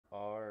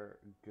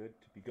good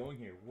to be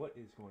going here. What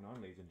is going on,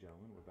 ladies and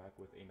gentlemen? We're back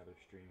with another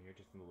stream here,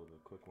 just a little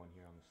bit quick one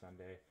here on the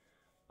Sunday.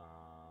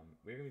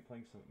 We're gonna be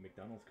playing some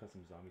McDonald's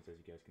custom zombies,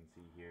 as you guys can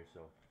see here.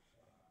 So,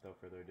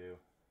 without further ado,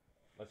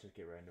 let's just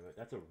get right into it.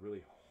 That's a really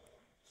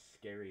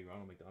scary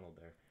Ronald McDonald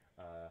there.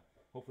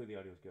 Hopefully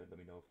the audio is good. Let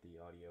me know if the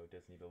audio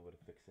does need a little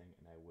bit of fixing,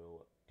 and I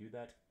will do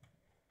that.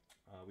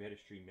 We had a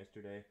stream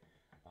yesterday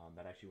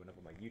that actually went up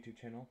on my YouTube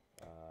channel,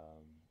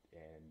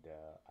 and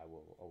I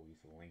will always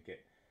link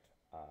it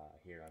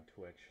here on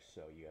Twitch,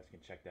 so you guys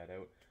can check that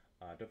out.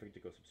 Don't forget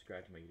to go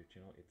subscribe to my YouTube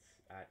channel. It's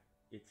at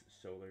It's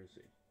Solars.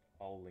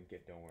 I'll link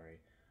it, don't worry.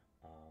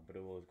 But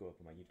it will always go up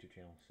on my YouTube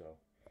channel. So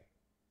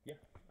yeah,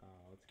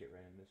 let's get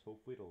right into this.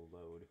 Hopefully it'll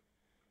load.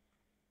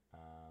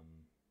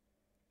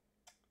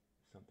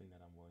 Something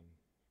that I'm willing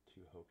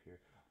to hope here.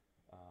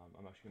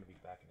 I'm actually gonna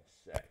be back in a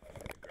sec. I'm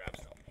gonna grab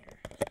something here.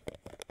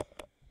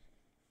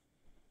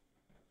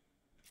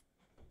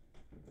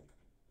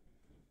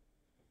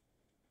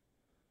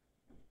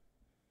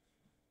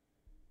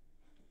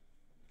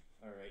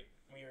 Alright,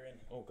 we are in.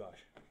 Oh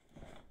gosh.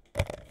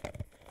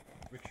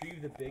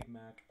 Retrieve the Big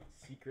Mac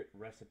secret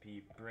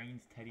recipe,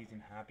 brains, teddies,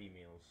 and Happy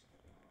Meals.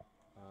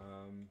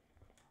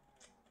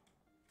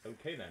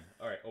 Okay then.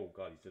 Alright, oh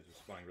god, these are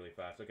respawning really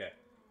fast. Okay.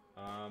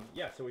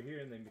 Yeah, so we're here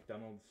in the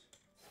McDonald's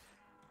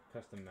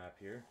custom map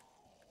here.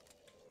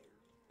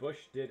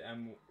 Bush did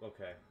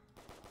okay.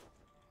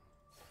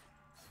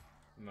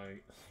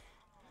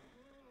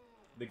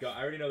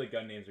 I already know the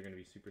gun names are going to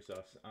be super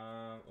sus.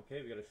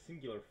 Okay, we got a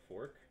singular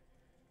fork.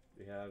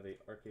 We have a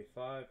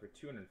RK5 for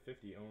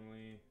 250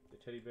 only. The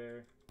teddy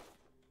bear.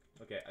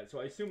 Okay, so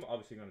I assume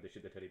obviously going to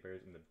shoot the teddy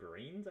bears in the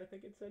brains, I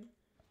think it said.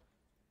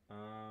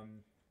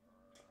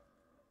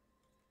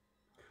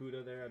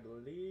 Cuda there, I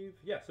believe.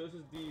 Yeah, so this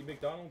is the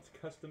McDonald's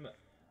custom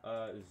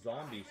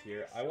zombies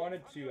here. I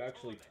wanted to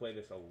actually play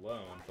this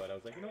alone, but I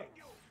was like, you know what?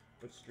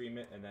 Let's stream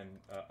it and then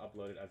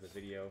upload it as a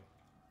video.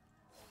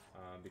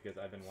 Because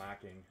I've been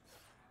lacking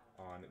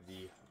on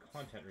the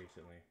content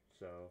recently.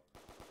 So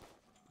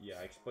yeah,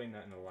 I explained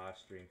that in the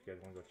last stream if you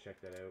guys want to go check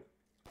that out,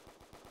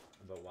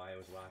 about why I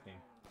was lacking.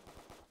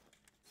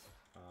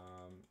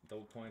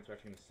 Double points, we're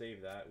actually going to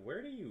save that.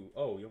 Where do you...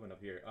 Oh, you open up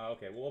here.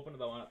 Okay, we'll open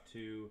that one up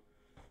to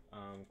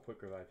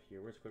Quick Revive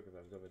here. Where's Quick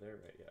Revive? It's over there,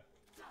 right? Yeah.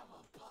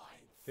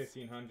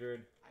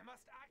 1,500.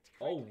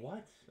 Oh,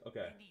 what?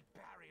 Okay.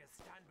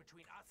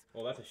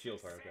 Well, that's a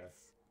shield part, okay.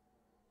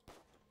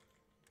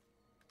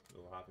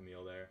 Little Happy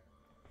Meal there.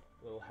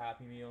 Little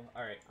Happy Meal.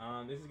 Alright,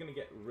 this is going to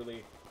get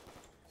really...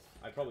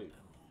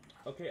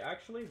 Okay,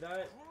 actually,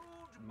 that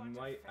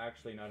might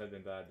actually not have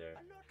been bad there.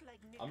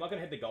 I'm not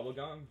going to hit the Gobble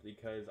Gum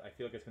because I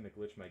feel like it's going to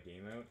glitch my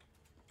game out.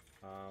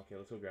 Okay,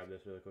 let's go grab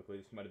this really quickly.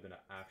 This might have been an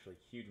actually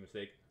huge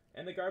mistake.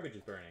 And the garbage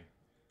is burning.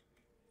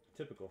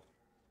 Typical.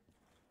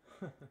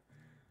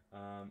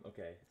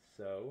 Okay,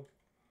 so...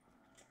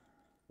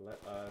 Let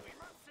us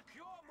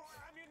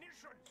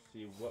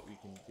see what we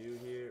can do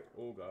here.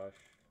 Oh, gosh.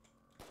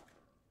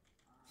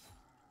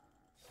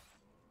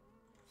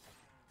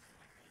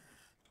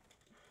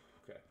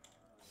 Okay.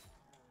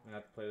 I'm going to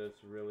have to play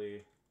this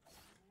really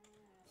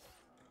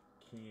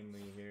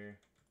keenly here.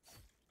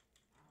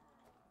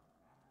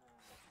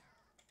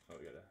 Oh,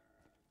 we got a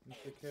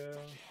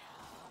insta-kill.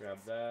 Grab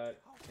that.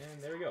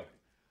 And there we go.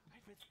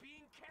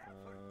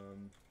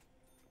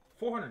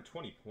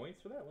 420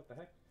 points for that? What the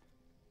heck?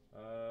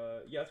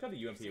 Yeah, let's go to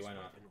UMP. Why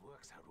not?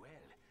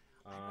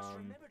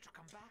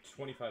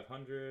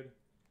 2,500.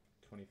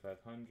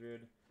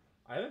 2,500.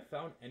 I haven't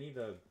found any of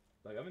the...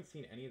 Like, I haven't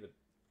seen any of the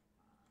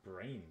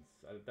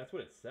brains. That's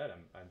what it said,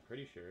 I'm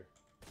pretty sure.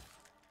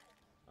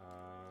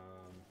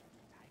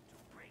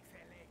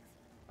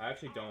 I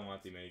actually don't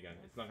want the minigun.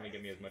 It's not going to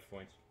give me as much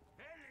points.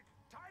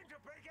 Time to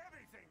break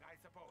everything, I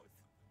suppose.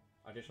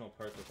 Additional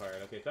parts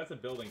required. Okay, so that's a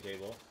building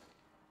table.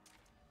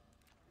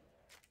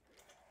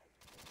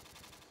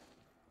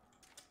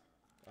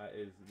 That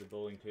is the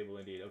building table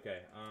indeed.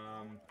 Okay, This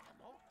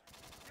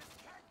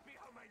can't be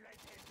how my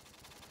life ends.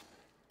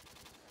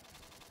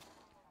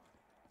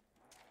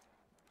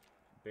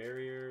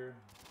 barrier.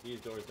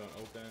 These doors don't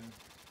open.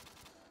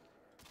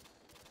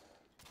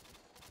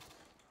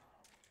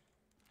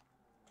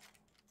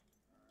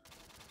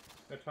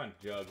 Let's find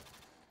Jug.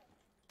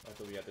 That's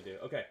what we have to do.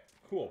 Okay,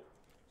 cool.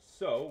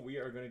 So we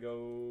are gonna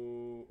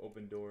go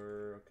open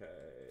door.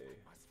 Okay.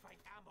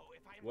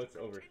 What's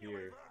over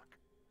here?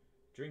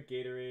 Drink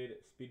Gatorade.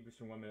 Speed boost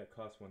for 1 minute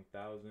costs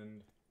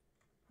 1,000.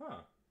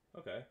 Huh.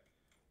 Okay.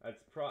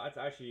 That's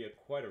actually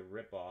quite a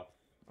rip-off,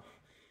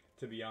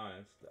 to be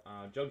honest.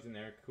 Jug's in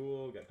there.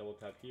 Cool. Got double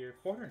tap here.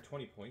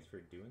 420 points for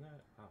doing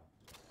that. Wow.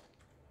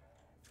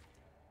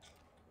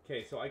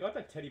 Okay, so I got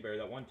that teddy bear.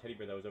 That one teddy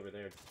bear that was over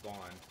there at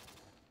spawn.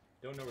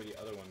 Don't know where the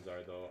other ones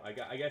are, though. I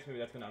guess maybe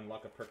that's going to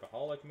unlock a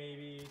Perkaholic,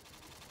 maybe.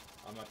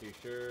 I'm not too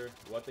sure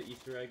what the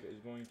Easter egg is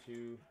going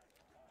to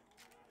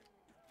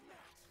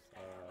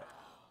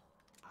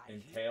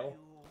entail.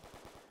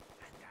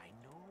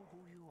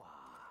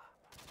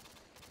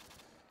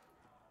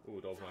 Ooh,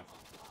 double points.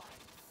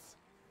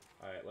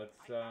 Alright, let's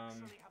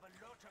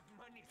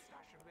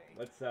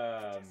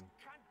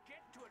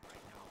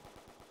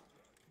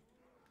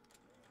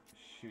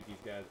shoot these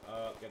guys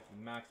up, get the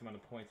max amount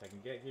of points I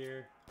can get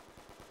here.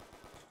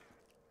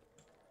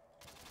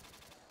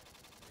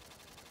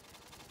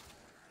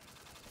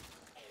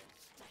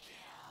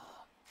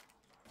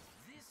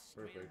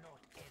 Perfect.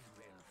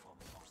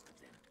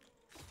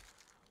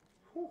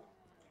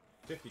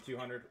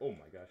 5,200. Oh my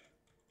gosh.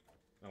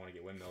 I want to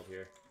get windmilled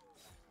here.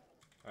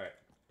 Alright,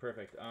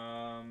 perfect.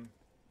 How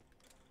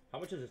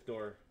much is this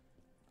door?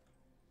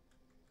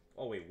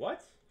 Oh wait,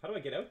 what? How do I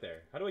get out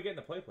there? How do I get in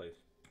the play place?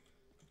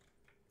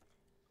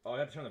 Oh, I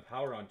have to turn the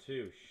power on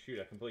too. Shoot,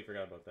 I completely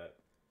forgot about that.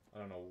 I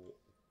don't know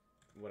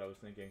what I was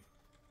thinking.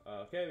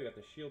 Okay, we got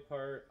the shield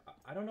part.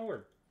 I don't know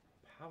where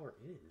power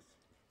is.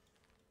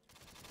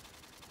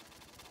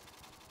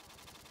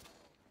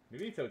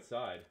 Maybe it's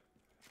outside.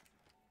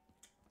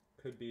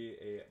 Could be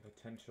a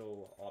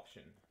potential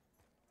option.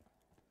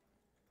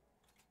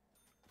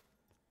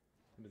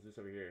 What is this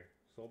over here?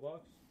 Soul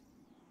box?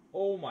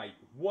 Oh my,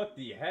 what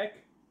the heck?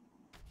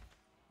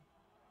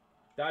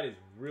 That is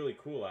really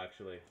cool,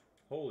 actually.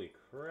 Holy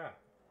crap.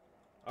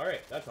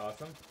 Alright, that's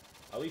awesome.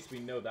 At least we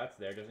know that's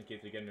there, just in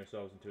case we're getting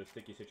ourselves into a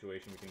sticky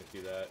situation, we can just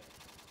do that.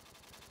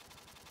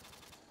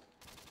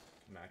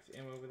 Max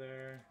ammo over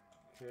there.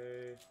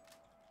 Okay.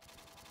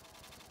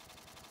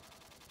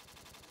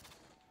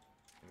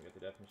 We got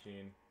the death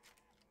machine.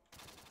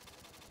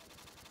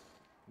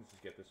 Let's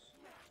just get this.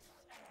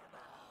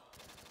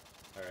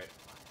 Alright.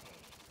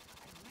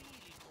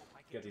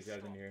 Get these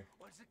guys in here.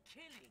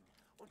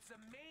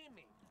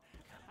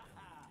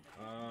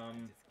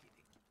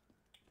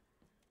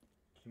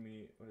 Can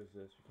we, what is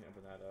this? We can't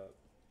open that up.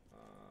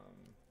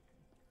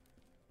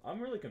 I'm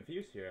really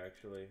confused here,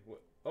 actually. What,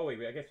 oh wait,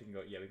 I guess we can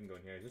go, yeah, we can go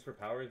in here. Is this for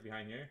power? Is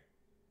behind here?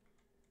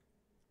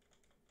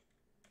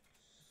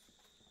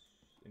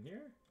 In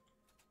here?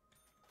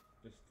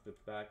 Just the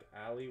back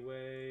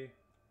alleyway.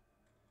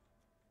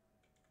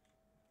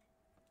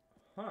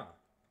 Huh.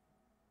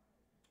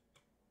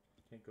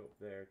 Can't go up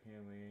there,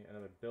 can we?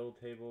 Another build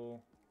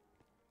table.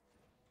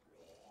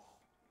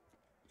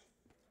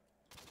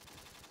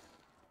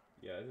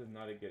 Yeah, this is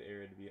not a good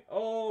area to be in.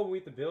 Oh, we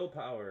have to build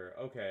power.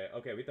 Okay,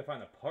 okay, we have to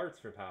find the parts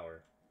for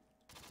power.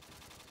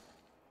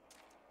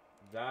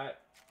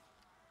 That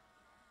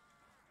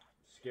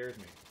scares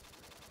me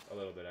a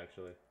little bit,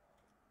 actually.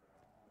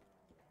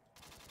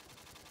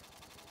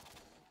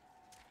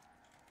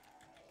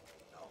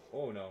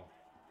 Oh no.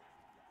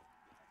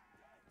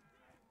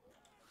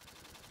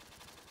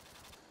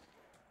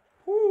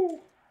 Whoo!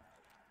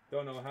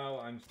 Don't know how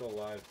I'm still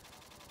alive.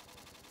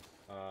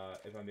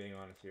 If I'm being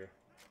honest here.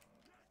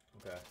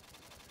 Okay.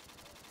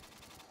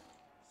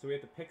 So we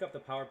have to pick up the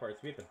power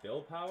parts. We have to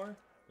build power?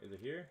 Is it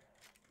here?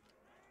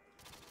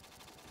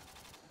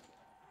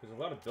 There's a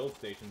lot of build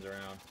stations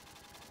around.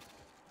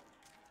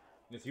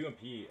 This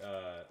UMP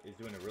is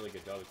doing a really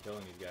good job of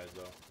killing these guys,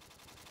 though.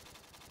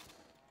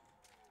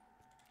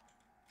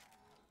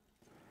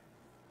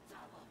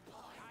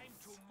 Time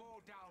to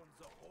mow down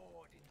the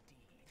horde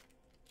indeed.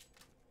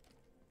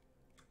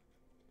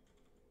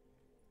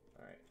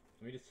 Alright,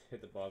 let me just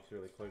hit the box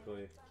really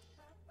quickly.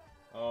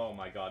 Oh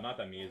my god, not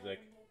that music.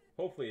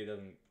 Hopefully it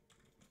doesn't...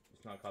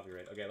 It's not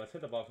copyright. Okay, let's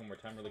hit the box one more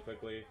time really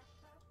quickly.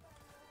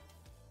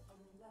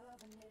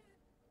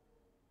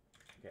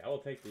 Okay, I will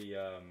take the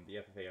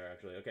FFAR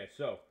actually. Okay,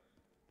 so...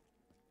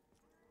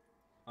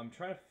 I'm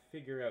trying to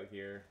figure out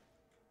here...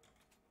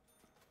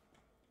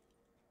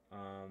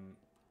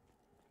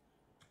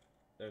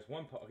 There's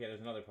one part... Okay,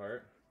 there's another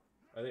part.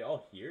 Are they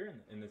all here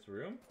in this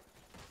room?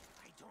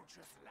 I don't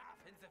just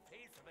laugh in the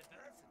face of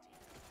adversity.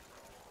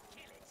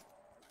 Kill it.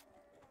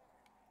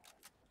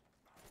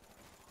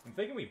 I'm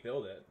thinking we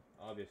build it,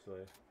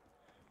 obviously.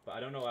 But I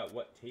don't know at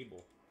what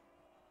table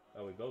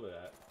that we build it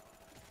at.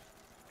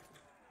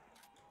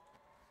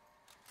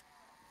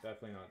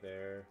 Definitely not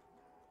there.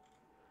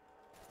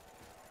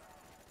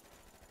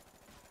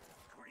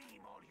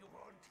 Scream all you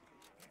want.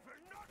 It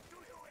will not do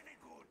you any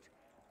good.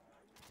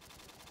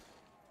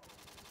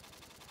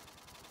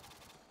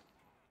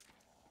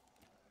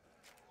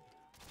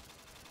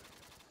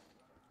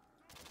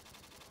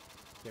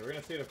 Okay, we're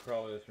gonna save a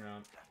crawler this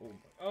round. Ooh.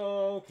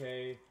 Oh,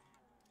 okay.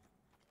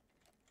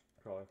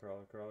 Crawler,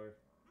 crawler, crawler.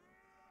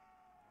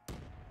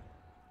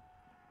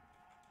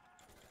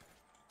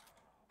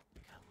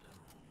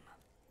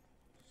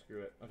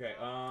 Screw it. Okay,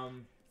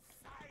 Silence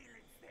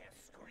their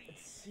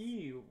screams. let's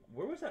see.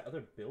 Where was that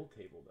other build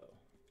table, though?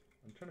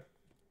 I'm trying to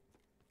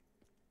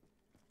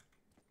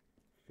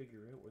figure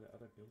out where that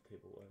other build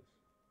table was.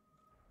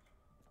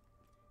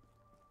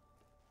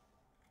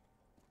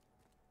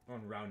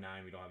 On round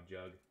 9, we don't have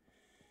Jug.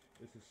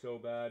 This is so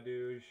bad,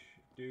 douche.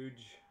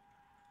 Douche.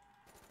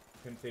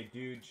 I couldn't say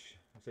douche.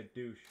 I said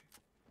douche.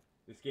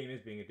 This game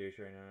is being a douche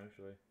right now,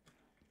 actually.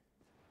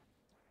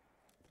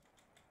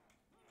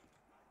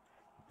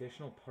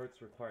 Additional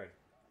parts required.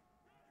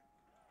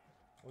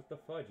 What the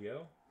fudge,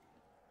 yo?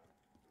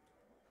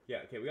 Yeah,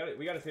 okay,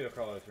 we gotta save a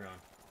crawler this round.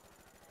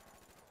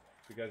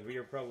 Because we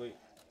are probably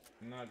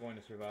not going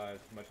to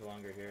survive much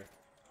longer here.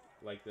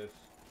 Like this.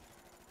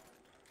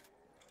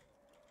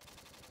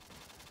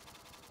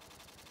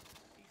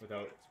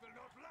 Without...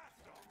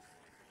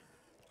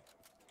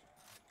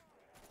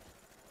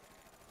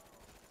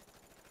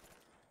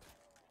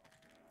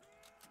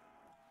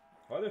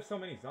 are there so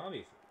many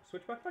zombies?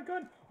 Switch back to my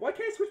gun. Why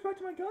can't I switch back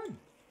to my gun?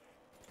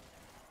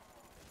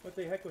 What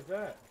the heck was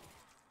that?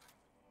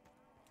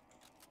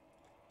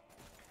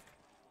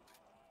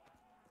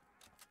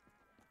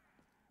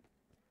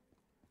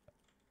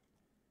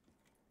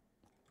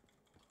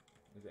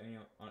 Is it any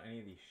on any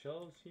of these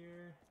shelves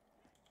here?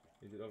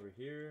 Is it over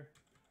here?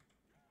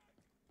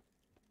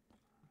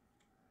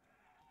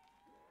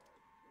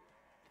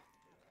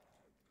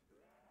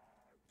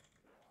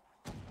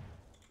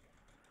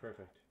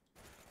 Perfect.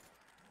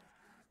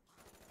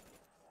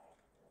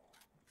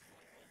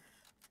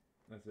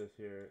 What's this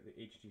here? The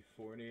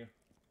HD40.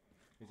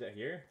 Is that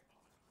here?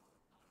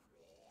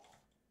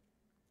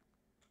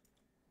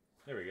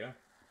 There we go.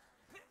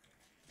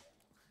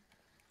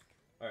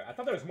 Alright, I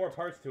thought there was more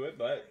parts to it,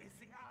 but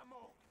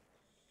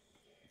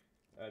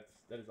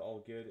that is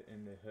all good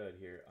in the hood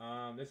here.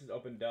 This is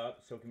opened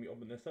up, so can we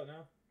open this up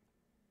now?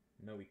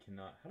 No, we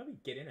cannot. How do we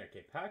get in there?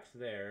 Okay, pack's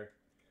there.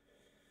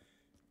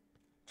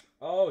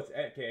 Oh, it's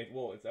okay.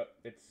 Well,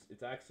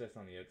 it's access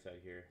on the outside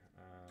here.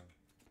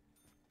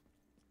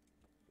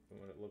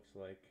 What it looks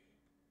like.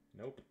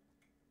 Nope.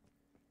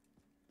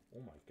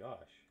 Oh my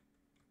gosh.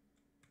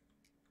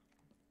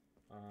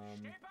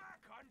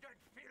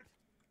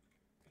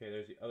 Okay,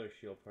 there's the other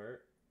shield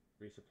part.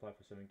 Resupply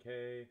for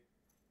 7K.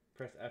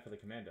 Press F for the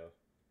commando.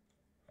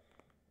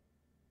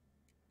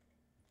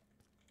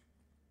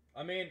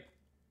 I mean,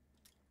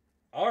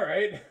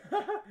 alright.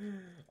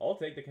 I'll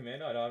take the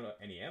commando. I don't have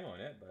any ammo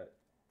in it, but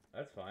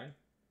that's fine.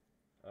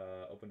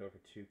 Open door for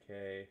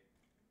 2K.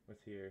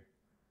 What's here?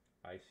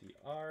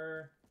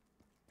 ICR.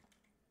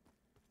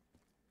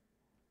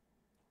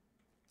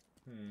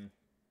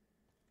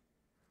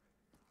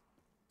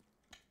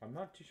 I'm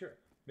not too sure.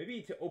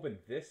 Maybe to open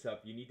this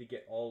up, you need to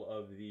get all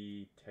of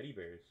the teddy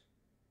bears.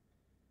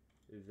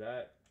 Is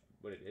that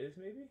what it is,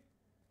 maybe?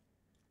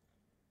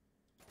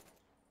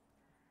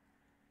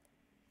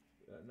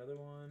 Another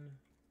one.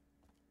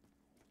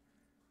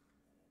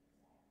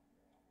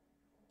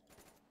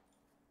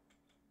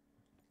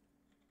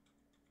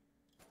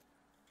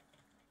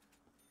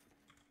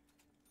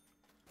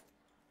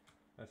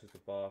 That's just a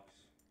box.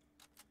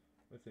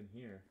 What's in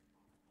here?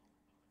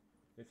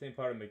 This ain't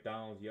part of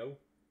McDonald's, yo.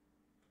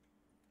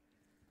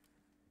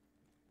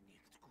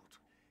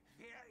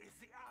 Where is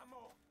the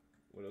ammo?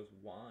 Widow's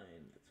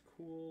wine. That's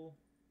cool.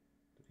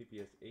 The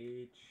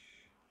PPSH.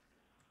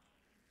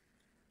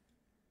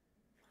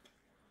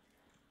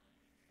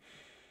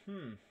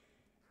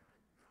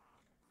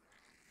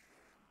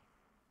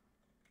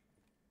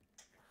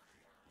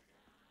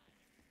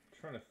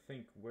 Trying to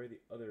think where the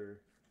other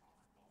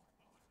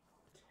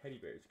teddy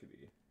bears could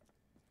be.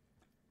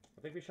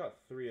 I think we shot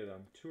 3 of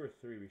them. 2 or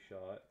 3 we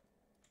shot.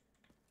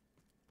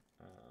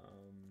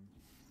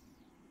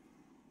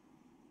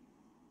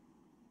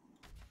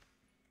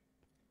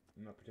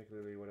 Not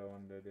particularly what I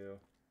wanted to do.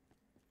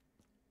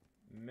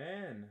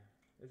 Man,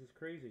 this is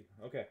crazy.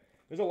 Okay,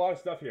 there's a lot of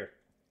stuff here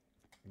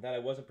that I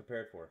wasn't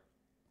prepared for.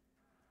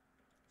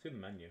 Let's see the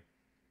menu.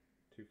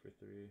 2 for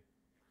 3.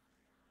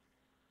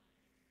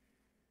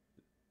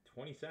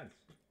 20 cents.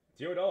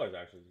 $0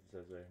 actually, it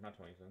says there, not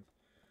 20 cents.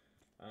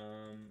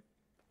 I'm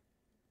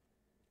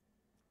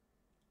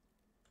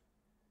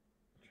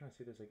trying to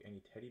see if there's like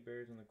any teddy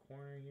bears in the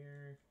corner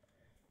here.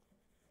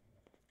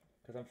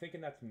 Because I'm thinking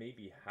that's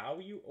maybe how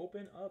you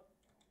open up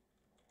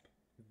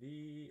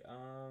the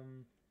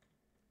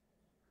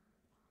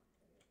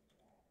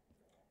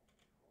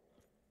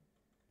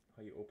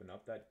how you open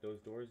up those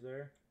doors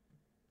there.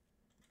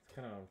 It's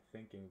kind of what I'm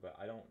thinking, but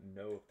I don't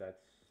know if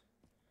that's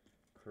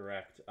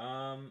correct.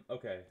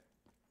 Okay.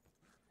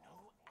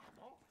 No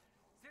ammo?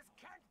 This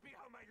can't be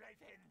how my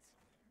life ends.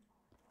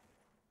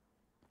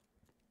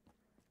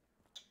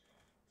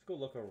 Let's go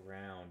look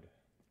around.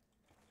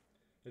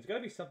 There's got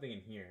to be something in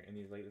here, in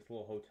these like this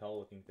little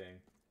hotel-looking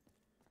thing.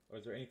 Or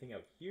is there anything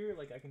out here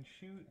like I can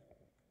shoot?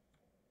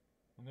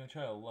 I'm gonna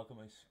try to look on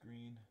my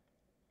screen.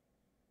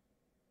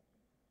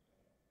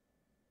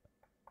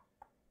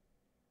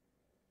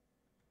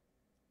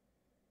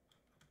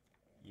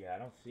 Yeah, I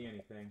don't see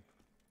anything.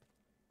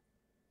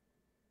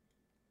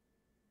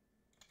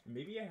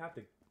 Maybe I have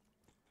to...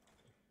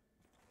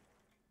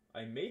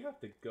 I may have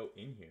to go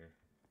in here.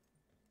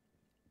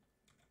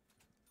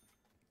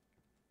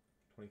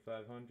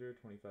 2,500,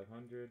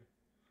 2,500.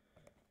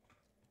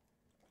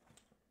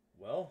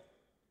 Well.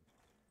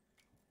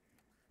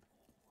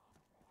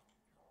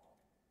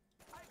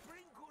 I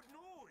bring good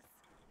news.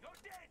 You're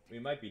dead. We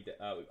might be dead.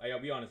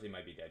 We honestly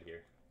might be dead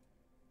here.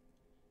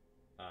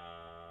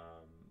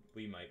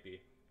 We might be.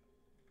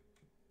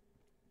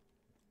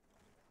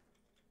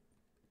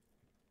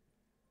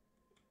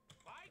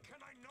 Why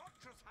can I not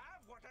just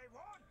have what I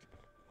want?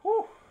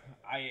 Whew.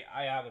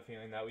 I have a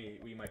feeling that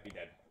we might be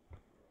dead.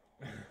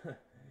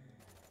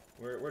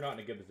 We're not in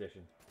a good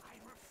position. I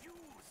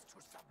refuse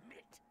to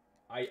submit.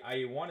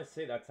 I want to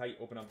say that's how you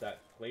open up that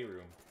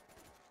playroom.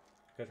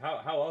 Because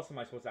how else am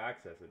I supposed to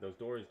access it? Those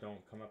doors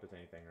don't come up as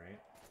anything, right?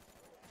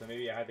 So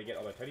maybe I had to get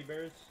all the teddy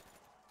bears.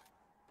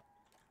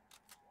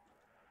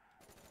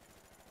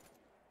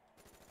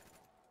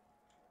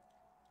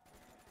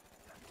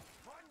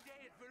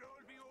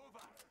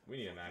 We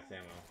need a max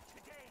ammo.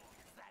 Today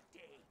is that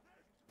day.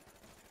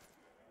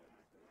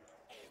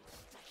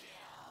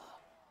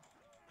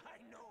 I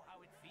know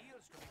how it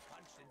feels to be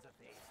punched in the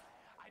face.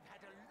 I've had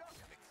a lot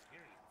of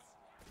experience.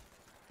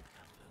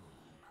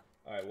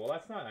 Alright, well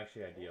that's not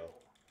actually ideal.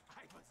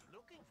 I was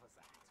looking for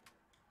that.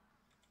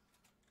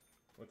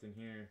 What's in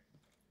here?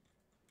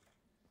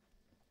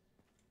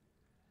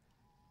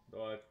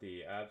 What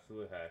the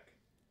absolute heck?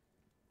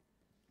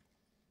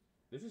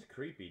 This is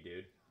creepy,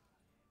 dude.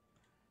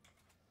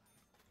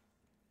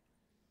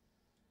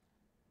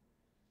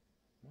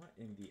 What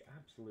in the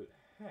absolute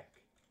heck?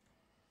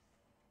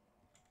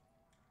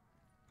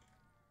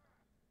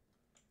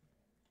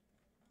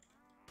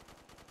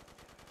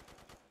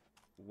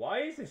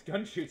 Why is this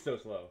gun shoot so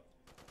slow?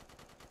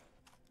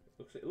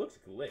 It looks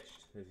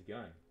glitched, this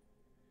gun.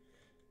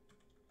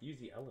 Use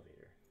the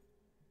elevator.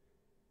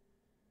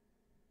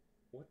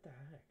 What the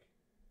heck?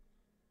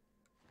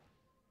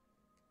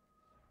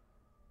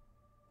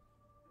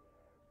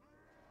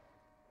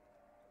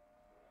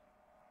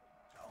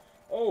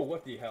 Oh,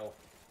 what the hell?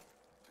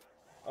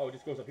 Oh, it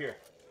just goes up here.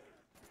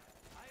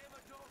 I am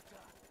a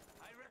doctor.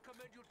 I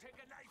recommend you take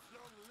a nice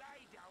long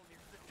lie down in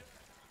the dirt.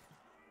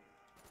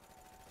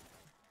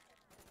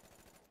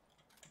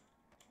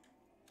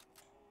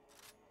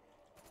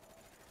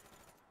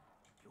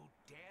 You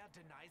dare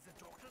deny the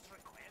doctor's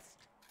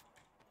request?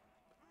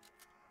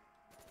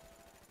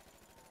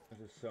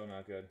 This is so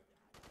not good.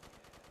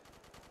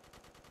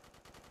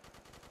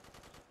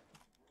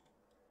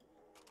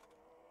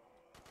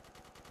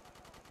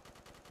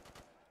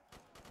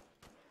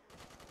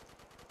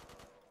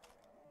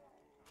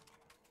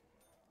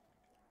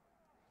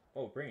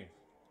 Oh, brains.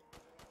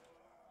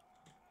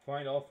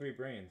 Find all 3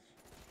 brains.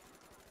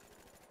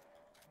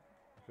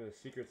 For the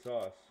secret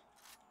sauce.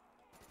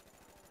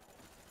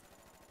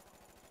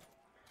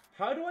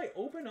 How do I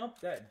open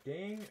up that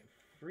dang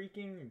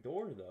freaking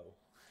door, though?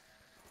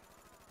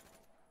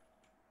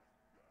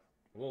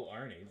 Little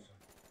Arnie's.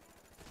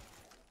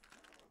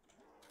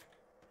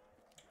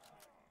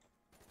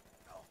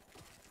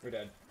 We're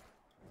dead.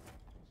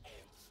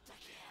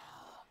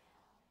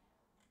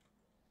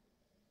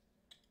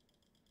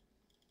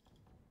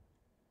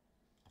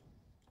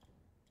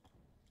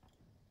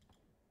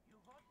 You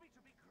want me to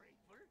be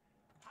grateful?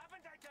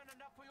 Haven't I done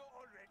enough for you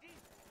already?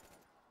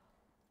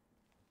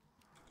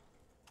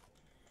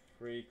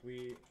 Freak,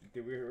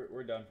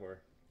 we're done for.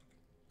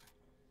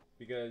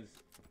 Because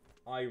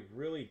I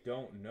really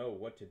don't know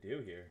what to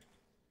do here.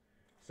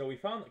 So we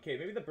found, okay,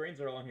 maybe the brains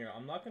are all in here.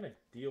 I'm not gonna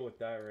deal with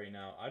that right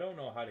now. I don't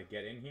know how to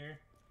get in here.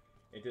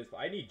 It just,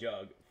 I need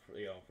Jug, for,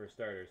 you know, for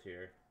starters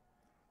here.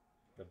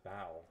 The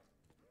bow.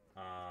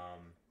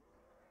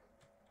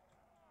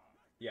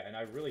 Yeah, and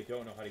I really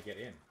don't know how to get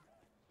in.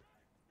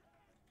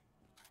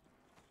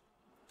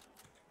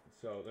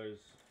 So there's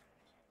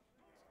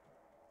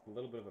a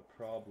little bit of a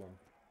problem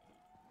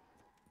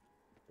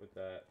with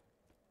that.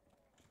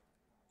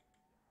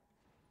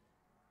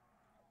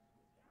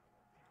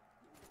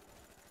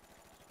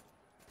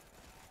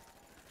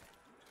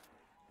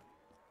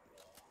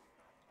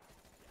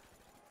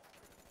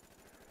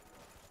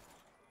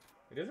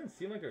 It doesn't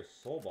seem like there's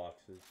soul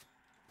boxes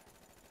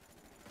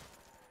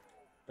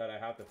that I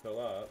have to fill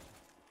up.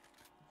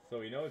 So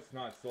we know it's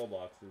not soul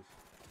boxes.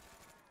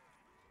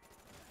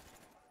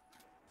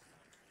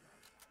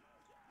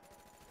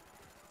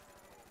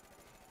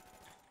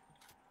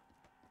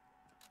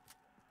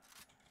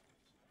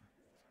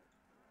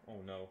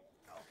 Oh no.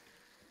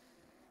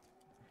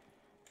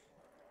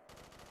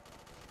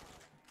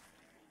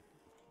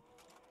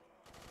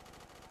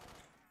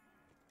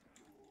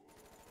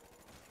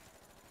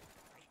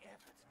 My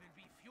efforts will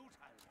be futile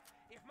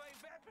if my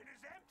weapon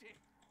is empty.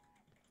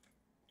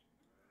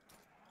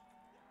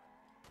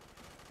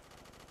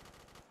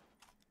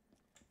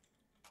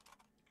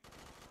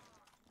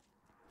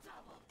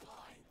 Double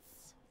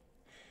points.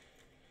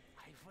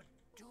 I would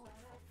do it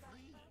for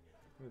free.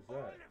 Who's All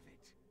that? of it.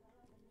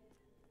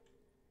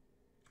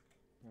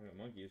 I got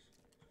monkeys.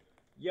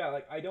 Yeah,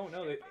 like, I don't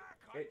know.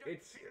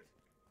 It's...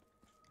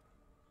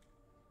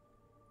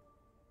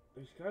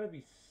 There's gotta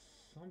be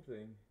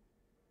something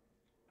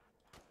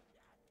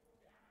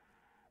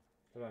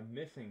that I'm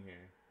missing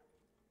here.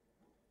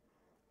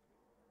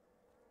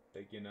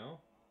 Like, you know?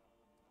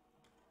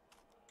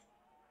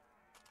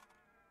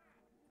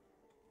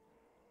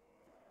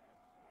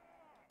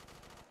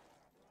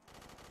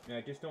 And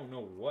I just don't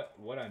know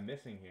what I'm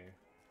missing here.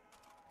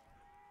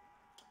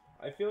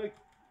 I feel like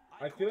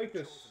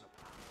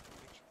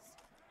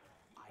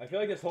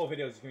this whole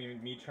video is gonna be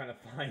me trying to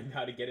find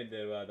how to get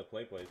into the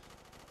play place.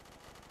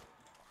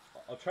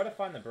 I'll try to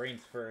find the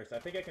brains first. I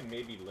think I can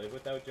maybe live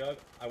without Jug.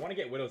 I want to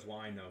get Widow's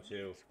Wine though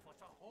too,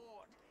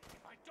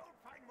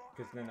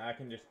 because then I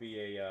can just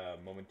be a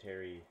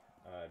momentary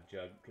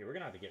Jug. Okay, we're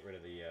gonna have to get rid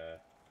of the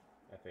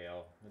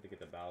FAL. I have to get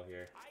the bow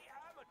here. I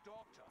am a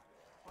doctor,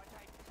 but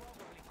I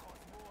probably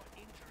caused more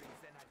injuries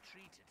than I've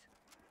treated.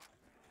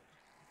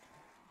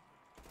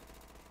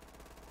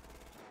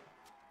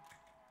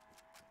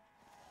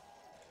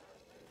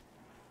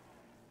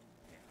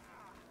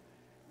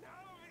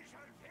 Now we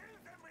shall fill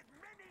them with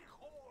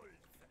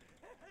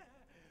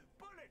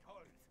bullet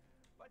holes.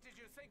 What did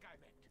you think I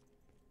meant?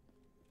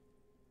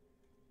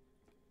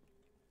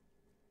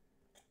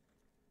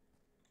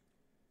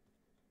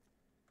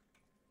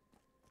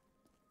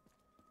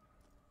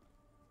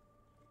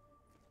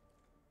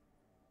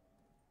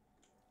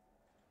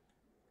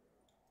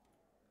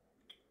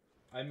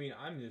 I mean,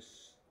 I'm just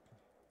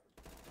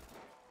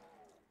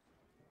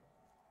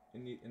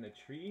in the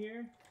tree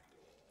here.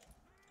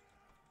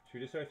 Should we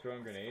just start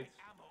throwing grenades?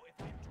 Ammo if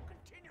I'm to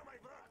continue my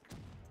work.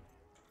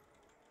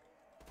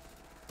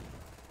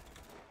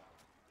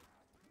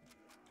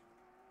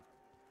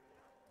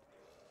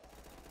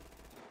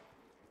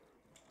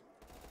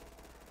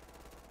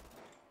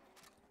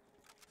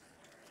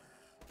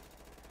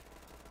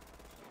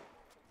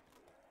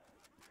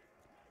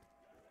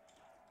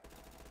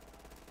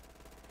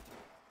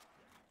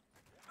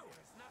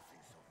 There's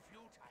nothing so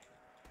futile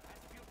as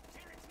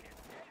futility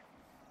itself.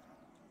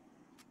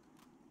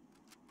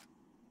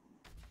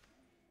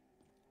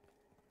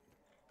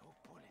 Oh,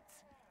 bullets.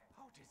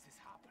 How does this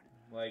happen?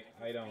 Like,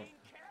 I don't.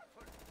 Being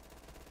careful.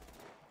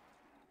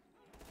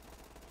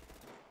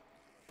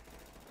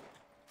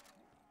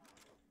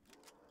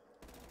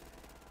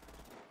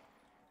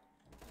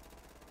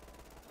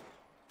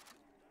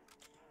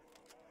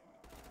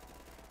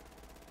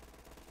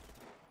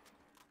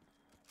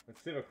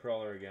 Let's save a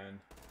crawler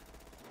again.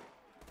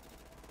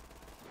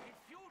 The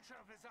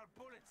future without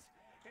bullets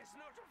is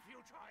not a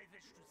future I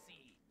wish to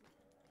see.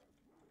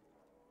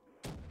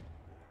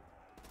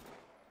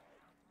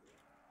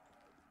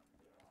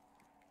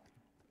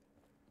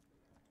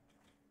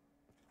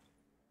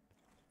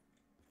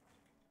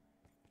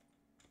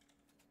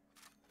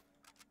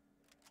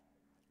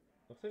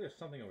 Looks like there's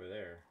something over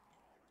there.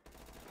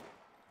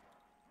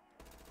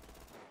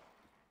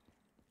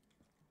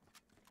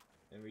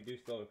 And we do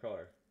still have a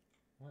crawler.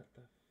 What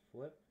the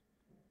flip?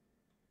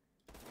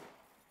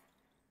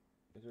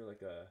 Is there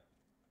like a...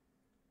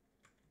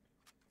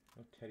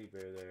 No teddy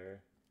bear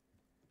there.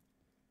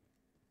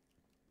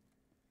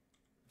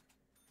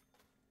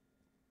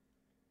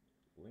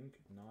 Link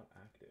not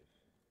active.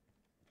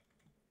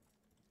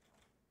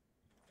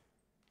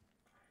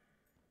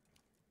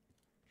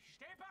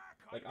 Stay back!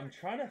 Like, I'm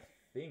trying to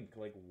think,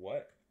 like,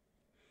 what?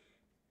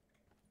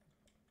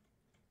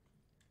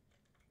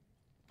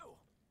 Oh.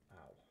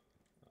 Ow.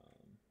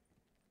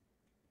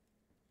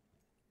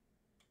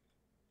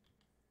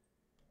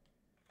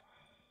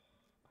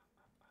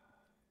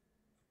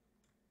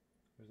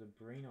 There's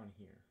a brain on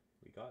here.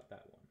 We got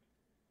that one.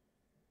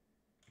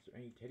 Is there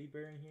any teddy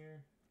bear in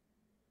here?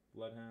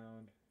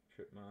 Bloodhound,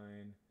 trip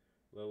mine,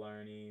 little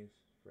ironies,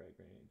 frag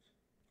grenades.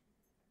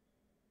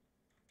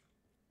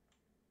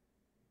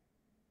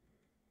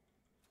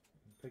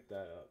 Pick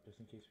that up just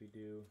in case we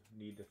do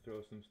need to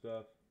throw some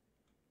stuff.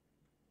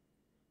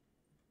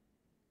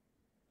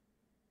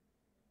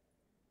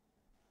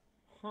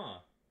 Huh.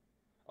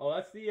 Oh,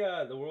 that's the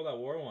World at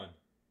War one.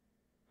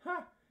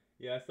 Huh.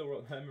 Yeah, that's the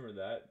world. I remember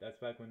that. That's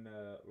back when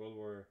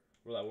World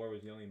at War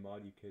was the only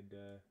mod you could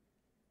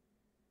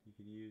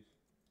use.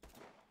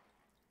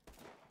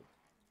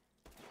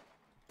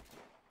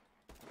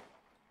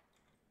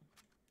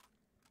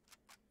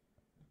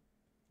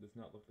 Does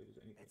not look like there's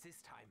anything. At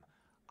this time,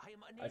 I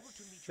am A unable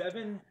to meet your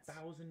demands.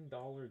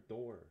 $7,000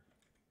 door.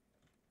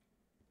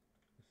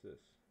 What's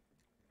this?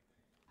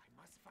 I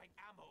must find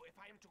ammo if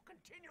I am to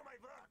continue my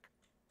work.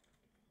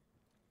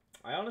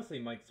 I honestly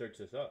might search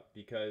this up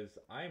because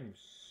I'm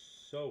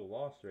so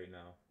lost right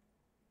now.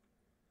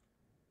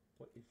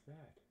 What is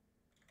that?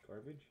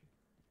 Garbage?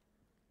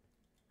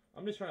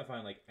 I'm just trying to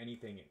find like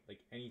anything, like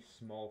any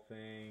small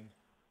thing.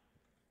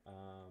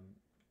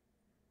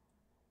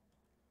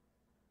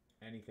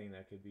 Anything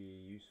that could be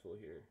useful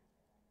here.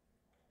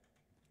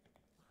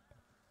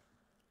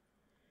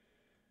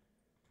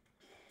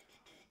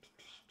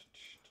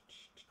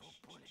 No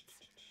bullets.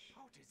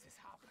 How does this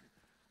happen?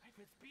 I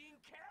was being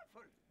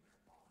careful.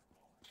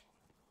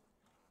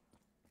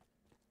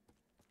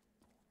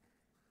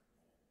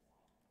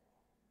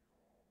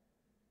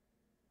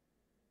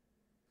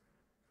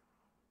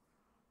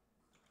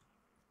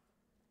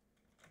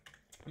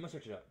 I'm gonna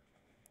search it up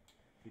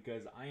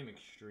because I am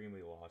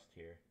extremely lost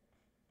here.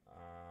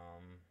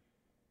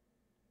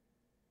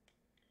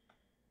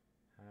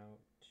 How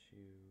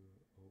to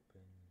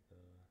open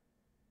the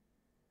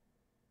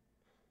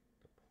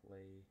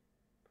play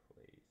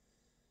place.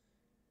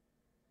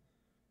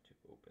 To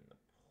open the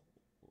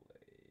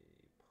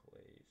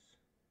place.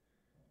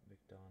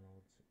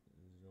 McDonald's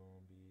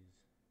Zombies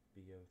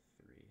BO3.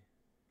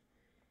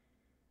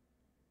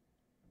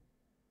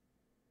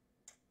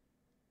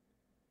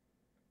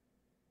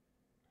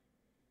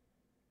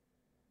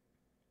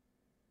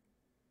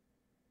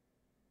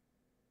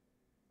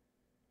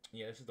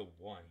 Yeah, this is the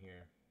one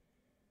here.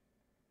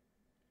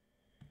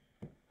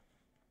 Let's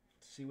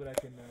see what I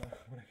can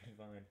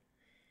find.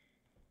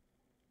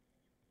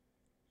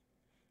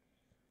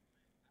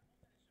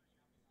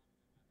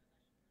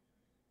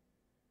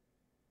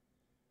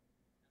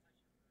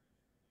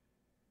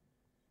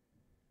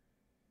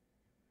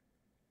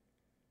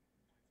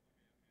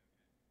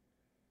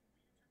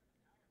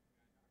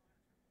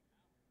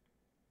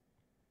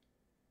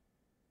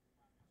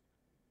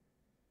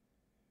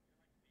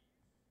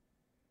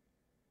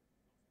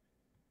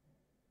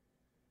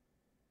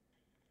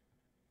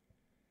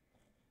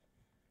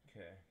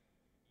 Okay.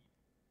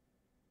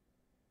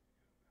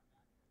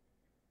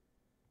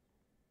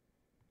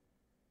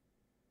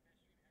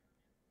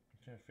 I'm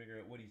trying to figure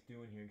out what he's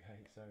doing here,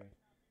 guys. Sorry.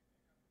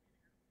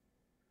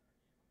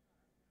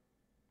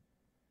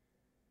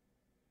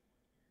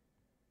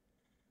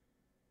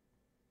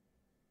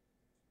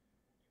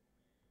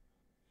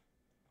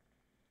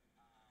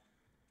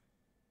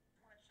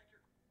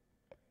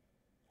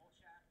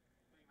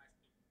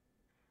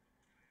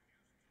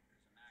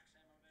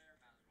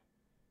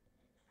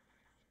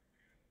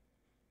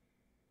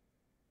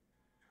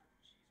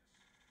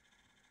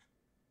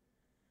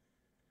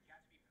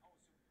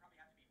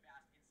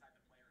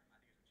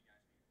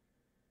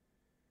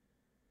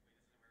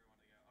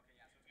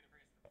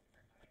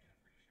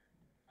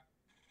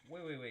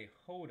 Wait.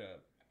 Hold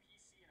up.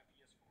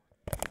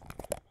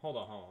 Hold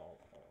on.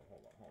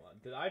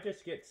 Did I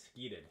just get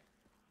skeeted?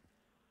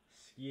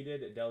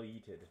 Skeeted,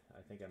 deleted.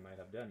 I think I might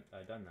have done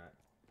that.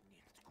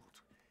 Nicht gut.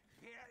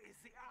 Where is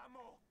the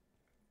ammo?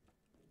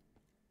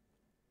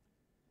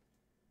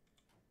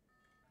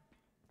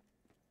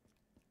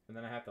 And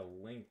then I have to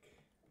link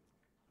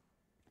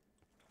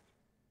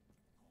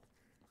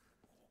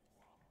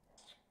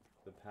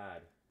the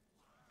pad.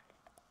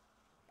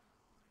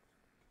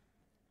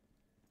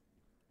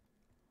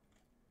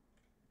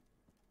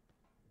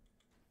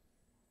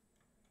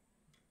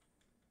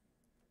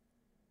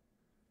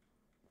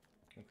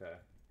 Okay.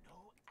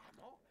 No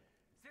ammo?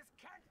 This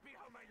can't be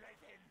how my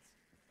life ends.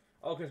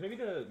 Oh, because maybe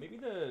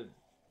the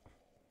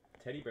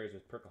teddy bears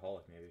was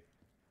perkaholic.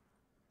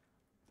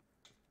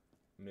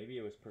 Maybe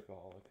it was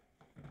perkaholic.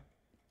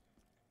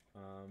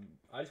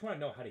 I just want to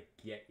know how to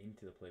get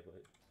into the play.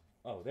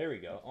 Oh, there we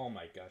go. Oh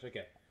my gosh.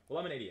 Okay. Well,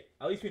 I'm an idiot.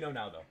 At least we know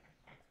now, though.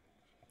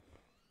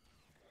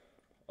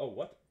 Oh,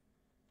 what?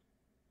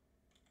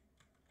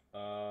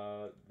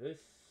 This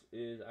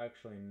is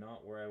actually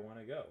not where I want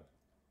to go.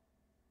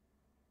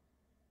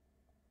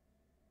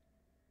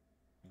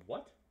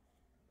 What?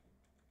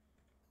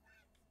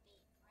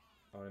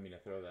 I didn't mean to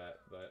throw that,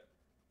 but...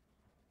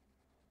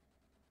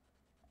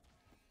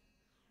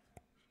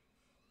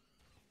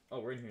 Oh,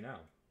 we're in here now.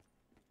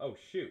 Oh,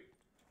 shoot.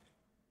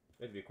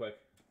 We have to be quick.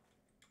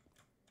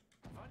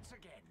 Once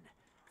again,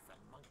 the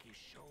monkey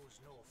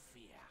shows no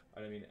fear. I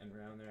didn't mean to end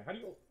around there. How do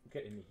you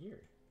get into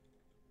here?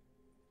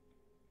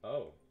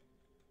 Oh.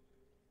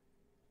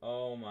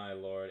 Oh my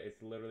lord.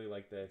 It's literally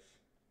like this.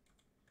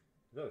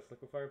 Is that a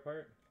liquefier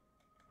part?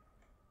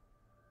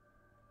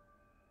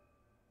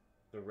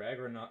 The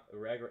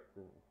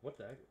what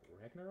the heck?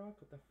 Ragnarok?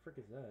 What the frick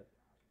is that?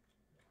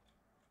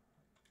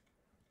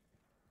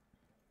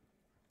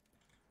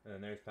 And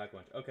then there's pack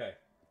lunch. Okay.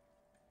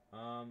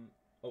 Oh,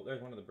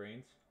 there's one of the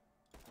brains.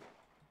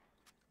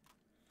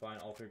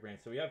 Find all 3 brains.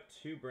 So we have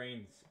 2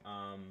 brains,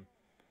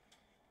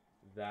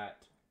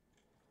 that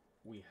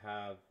we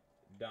have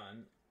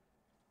done.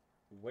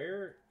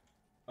 Where?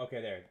 Okay,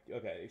 there.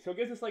 Okay, so it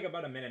gives us like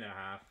about a minute and a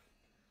half,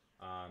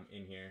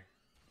 in here,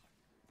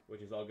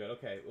 which is all good.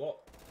 Okay,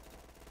 well,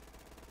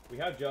 we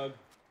have Jug.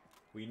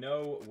 We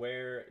know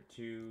where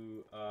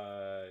to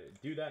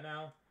do that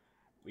now.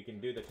 We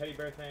can do the teddy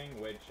bear thing,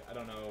 which I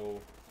don't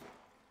know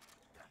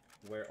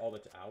where all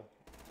the ow.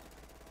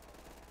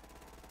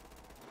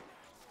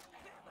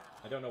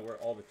 I don't know where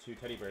all the 2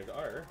 teddy bears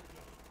are,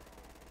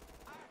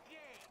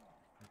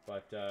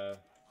 but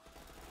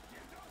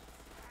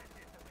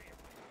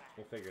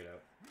we'll figure it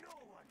out.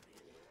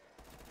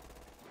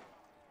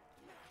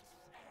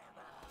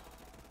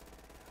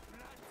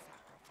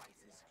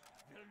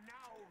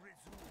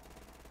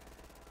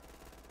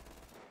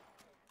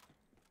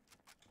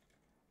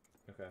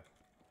 Okay.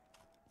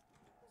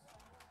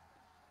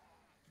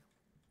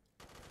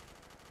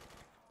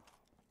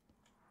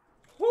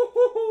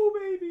 Woo-hoo-hoo,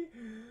 baby!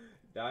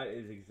 That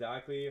is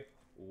exactly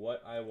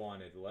what I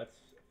wanted. Let's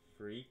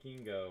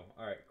freaking go.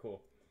 Alright,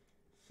 cool.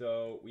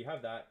 So, we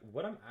have that.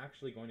 What I'm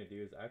actually going to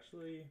do is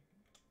actually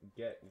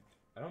get...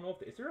 I don't know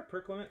if... Is there a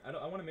perk limit? I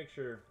want to make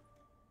sure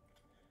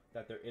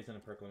that there isn't a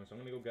perk limit. So,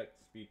 I'm going to go get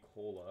Speed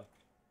Cola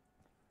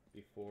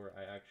before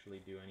I actually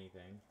do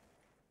anything.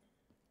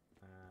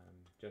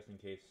 Just in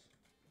case,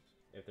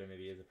 if there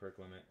maybe is a perk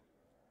limit,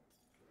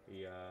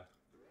 we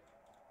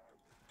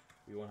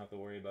won't have to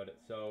worry about it.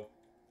 So,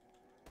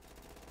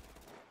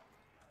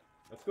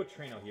 let's go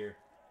train out here.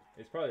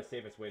 It's probably the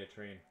safest way to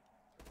train.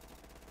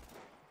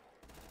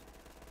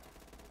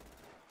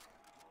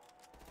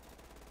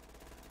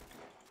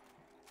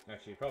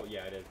 Actually, probably,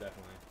 yeah, it is,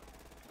 definitely.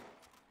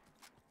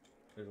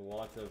 There's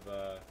lots of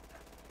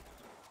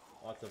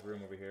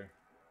room over here.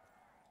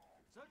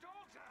 The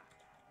doctor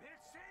will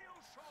see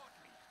you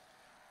shortly.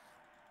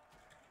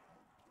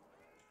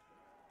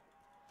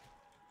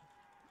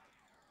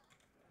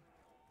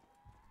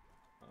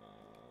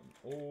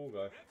 Oh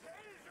gosh.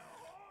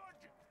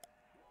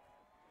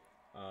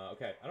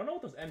 Okay, I don't know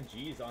what those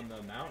MGs on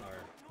the mount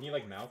are. Can you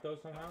like mount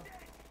those somehow?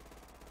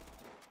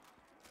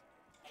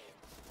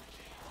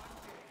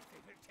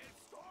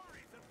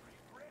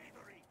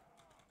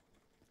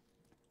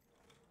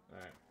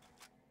 Alright.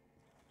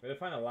 We have to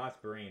find the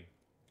last brain.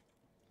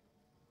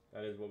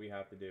 That is what we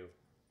have to do.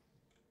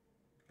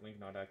 Link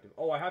not active.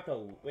 Oh, I have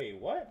to... Wait,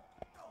 what?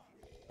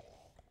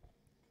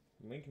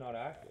 Link not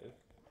active?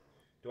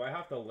 Do I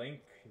have to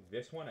link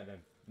this one and then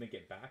link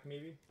it back,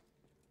 maybe?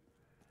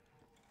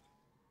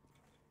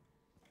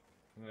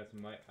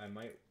 I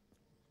might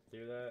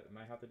do that.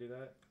 Might have to do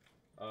that.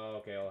 Oh,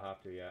 okay, I'll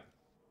have to, yeah.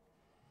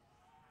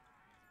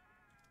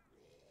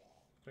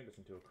 Let's make this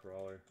into a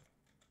crawler.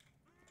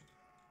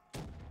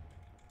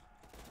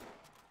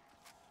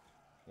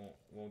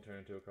 Won't turn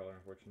into a crawler,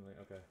 unfortunately.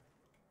 Okay.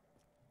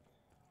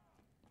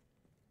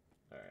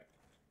 Alright.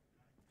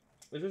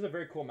 This is a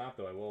very cool map,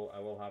 though. I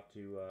will have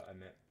to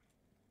admit.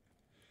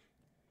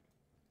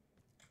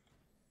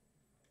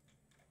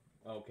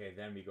 Okay,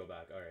 then we go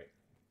back. Alright.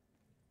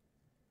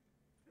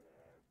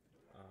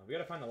 We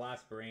gotta find the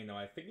last brain, though.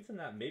 I think it's in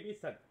that... Maybe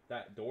it's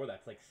that door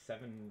that's like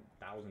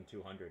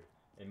 7,200.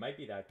 It might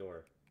be that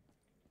door.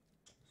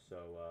 So,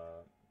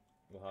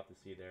 we'll have to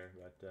see there.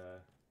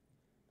 But,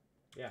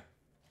 yeah.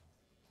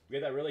 We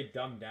got that really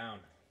dumbed down.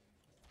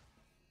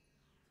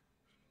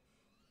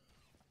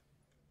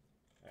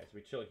 Alright, so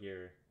we chill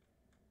here.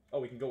 Oh,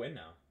 we can go in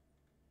now.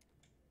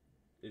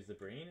 Is the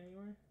brain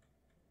anywhere?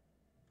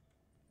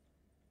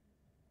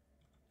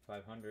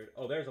 500.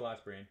 Oh, there's the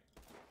last brain.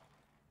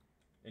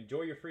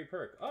 Enjoy your free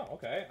perk. Oh,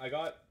 okay. I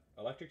got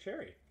electric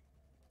cherry.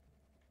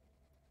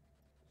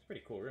 It's a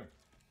pretty cool room.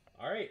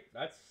 Alright,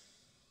 that's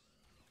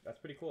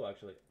pretty cool,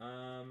 actually. We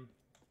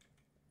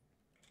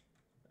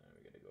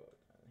gotta go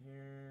down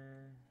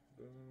here.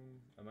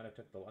 Boom. I might have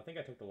took the... I think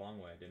I took the long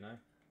way, didn't I?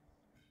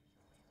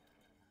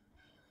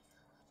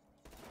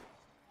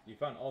 You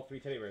found all 3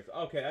 teddy bears.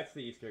 Okay, that's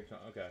the Easter egg.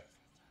 Okay.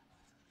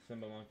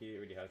 Simba monkey. We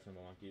already have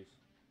Simba monkeys.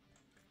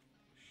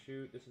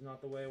 Shoot, this is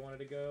not the way I wanted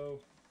to go.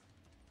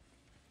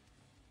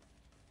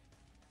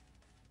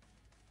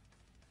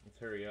 Let's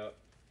hurry up.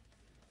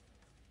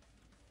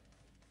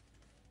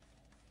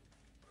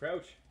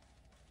 Crouch.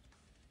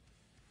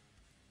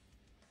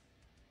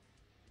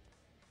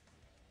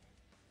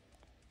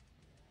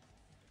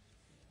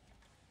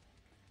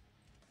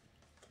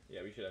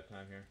 Yeah, we should have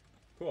time here.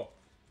 Cool.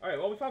 All right.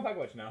 Well, we found Pocket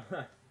Watch now.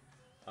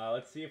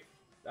 Let's see if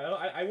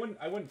I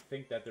wouldn't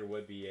think that there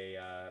would be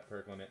a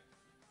perk limit.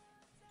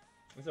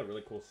 This is a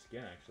really cool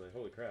skin, actually.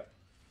 Holy crap!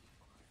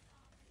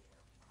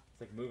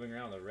 It's like moving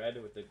around the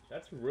red with the.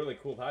 That's a really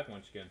cool Pocket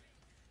Watch skin.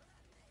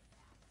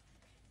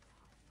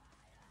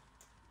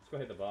 Let's go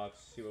hit the box.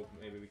 See what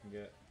maybe we can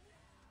get.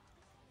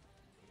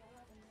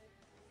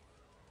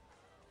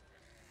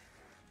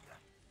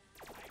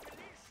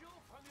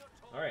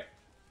 All right.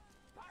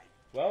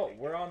 Well,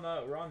 we're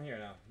on here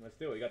now. Let's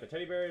do it. We got the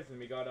teddy bears and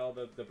we got all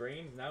the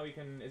brains. Now we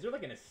can... Is there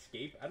like an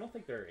escape? I don't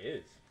think there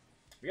is.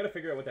 We gotta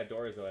figure out what that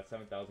door is though. That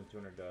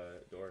 7,200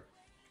 door.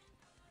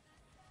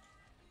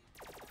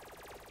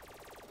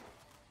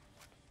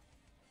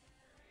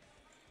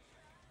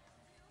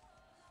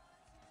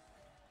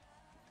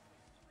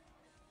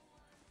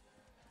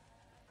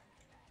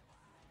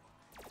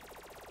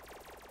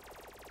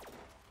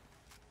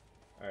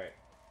 All right.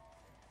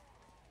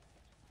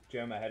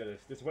 Jam ahead of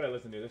this. This is what I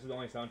listen to. This is the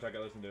only soundtrack I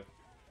listen to.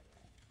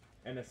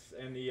 And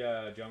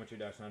the Geometry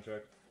Dash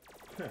soundtrack.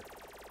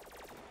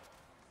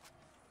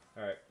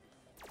 Alright.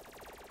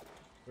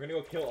 We're gonna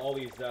go kill all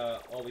these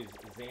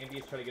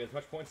zombies, try to get as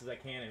much points as I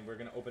can, and we're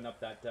gonna open up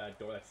that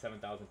door that's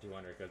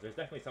 7,200, because there's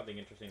definitely something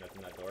interesting that's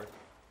in that door.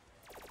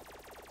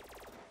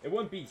 It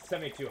wouldn't be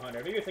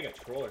 7,200. Maybe it's like a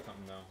troll or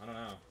something, though. I don't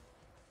know.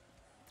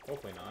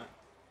 Hopefully not.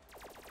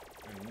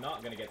 I'm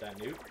not gonna get that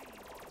nuke.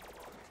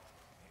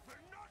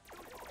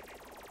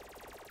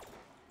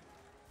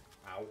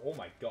 Ow, oh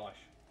my gosh.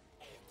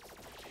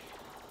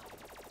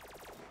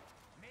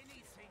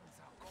 Many things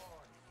are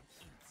gone in an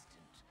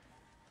instant.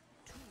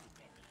 Too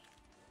many.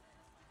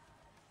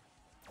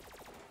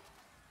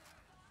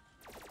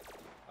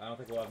 I don't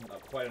think we'll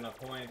have quite enough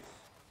points.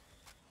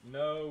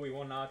 No, we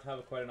will not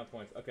have quite enough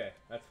points. Okay,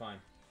 that's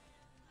fine.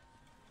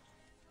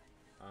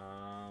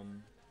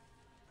 I'm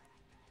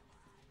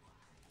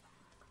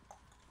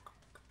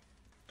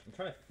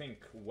trying to think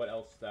what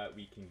else that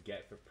we can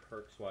get for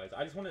perks wise.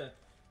 I just want to...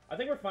 I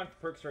think we're fine for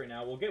perks right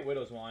now. We'll get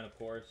Widow's Wine, of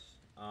course.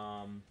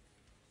 And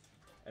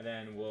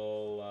then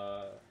we'll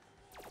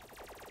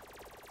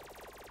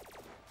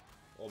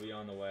be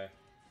on the way.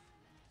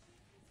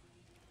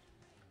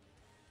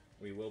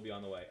 We will be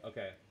on the way.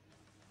 Okay.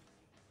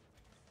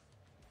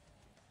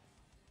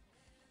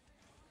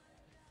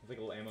 There's like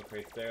a little ammo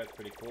crates there. That's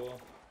pretty cool.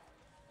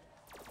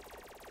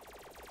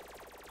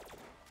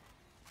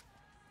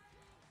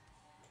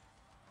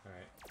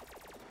 Alright.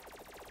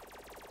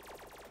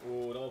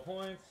 Ooh, double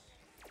points.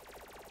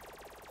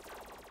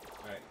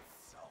 Alright.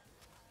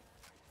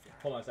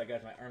 Hold on a sec,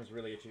 guys. My arm's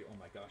really itchy. Oh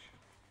my gosh.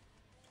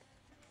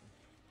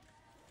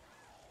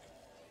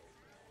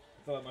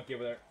 I saw that monkey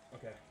over there.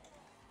 Okay.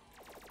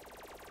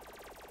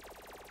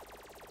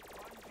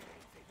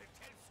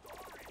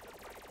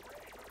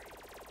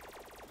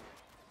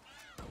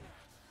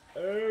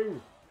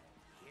 Oh!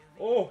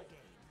 Oh!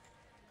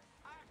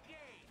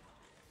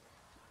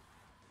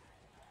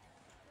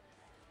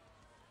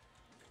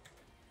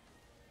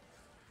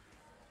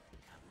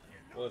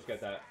 Well, let's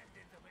get that.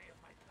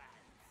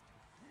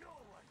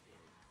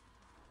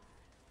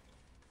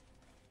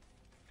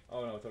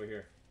 Oh no, it's over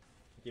here.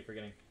 I keep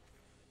forgetting.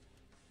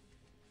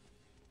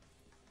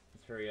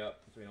 Let's hurry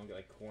up so we don't get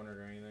like cornered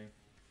or anything.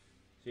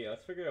 So yeah,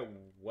 let's figure out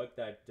what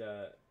that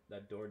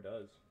that door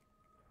does.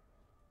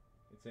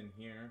 It's in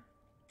here.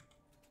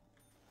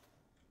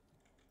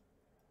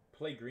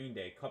 Play Green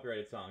Day,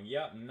 copyrighted song.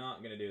 Yep,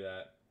 not gonna do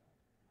that.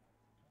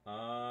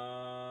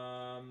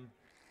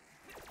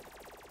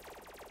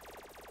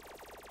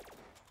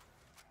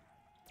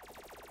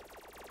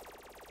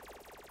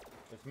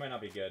 This might not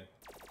be good.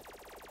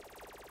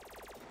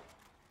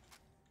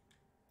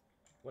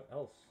 What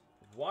else?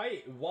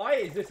 Why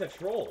is this a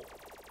troll?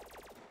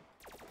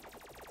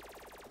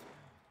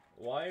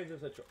 Why is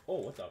this a troll? Oh,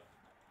 what the?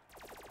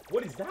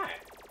 What is that?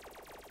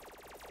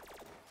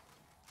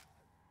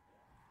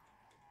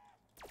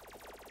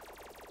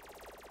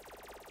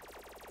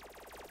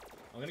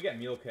 I'm gonna get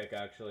Mule Kick,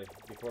 actually,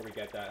 before we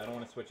get that. I don't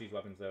want to switch these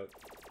weapons out.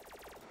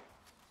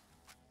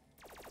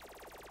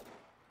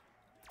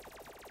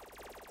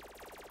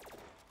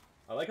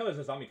 I like how there's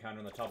a zombie counter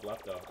on the top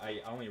left, though. I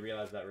only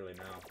realized that really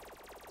now.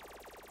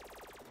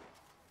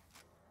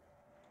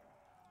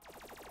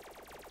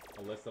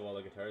 A list of all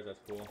the guitars,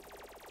 that's cool.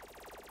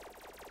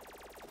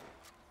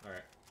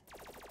 Alright.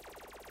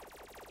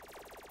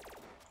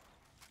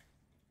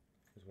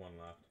 There's one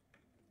left.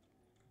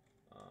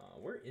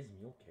 Where is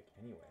Mule Kick,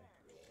 anyway?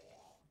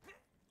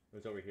 It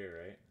was over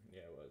here, right?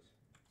 Yeah, it was.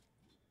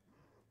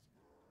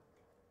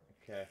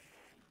 Okay.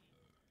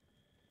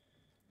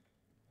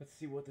 Let's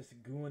see what this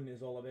goon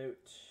is all about.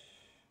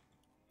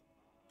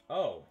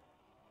 Oh.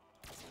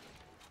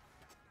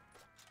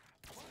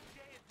 One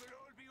day it will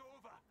all be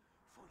over.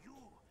 For you,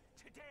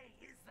 today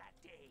is that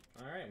day.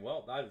 Alright,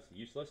 well, that was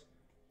useless.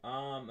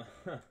 Alright,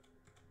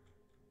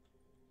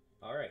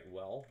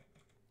 well.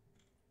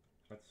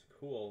 That's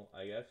cool,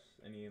 I guess.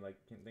 Any, like,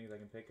 things I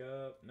can pick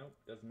up? Nope,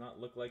 does not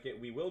look like it.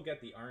 We will get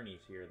the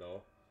Arnie's here,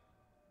 though.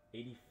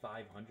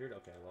 8,500?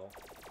 Okay, well.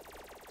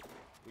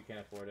 We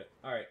can't afford it.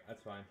 Alright,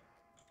 that's fine.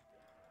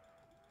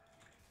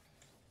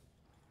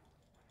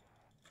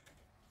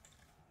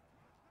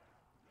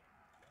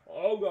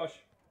 Oh, gosh.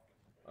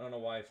 I don't know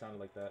why it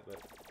sounded like that,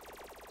 but...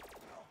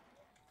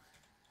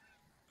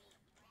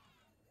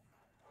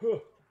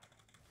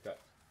 Okay.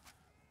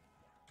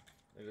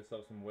 They just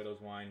have some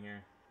Widow's Wine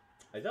here.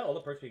 Is that all the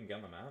perks we can get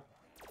on the map?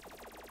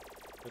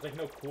 There's like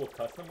no cool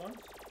custom ones?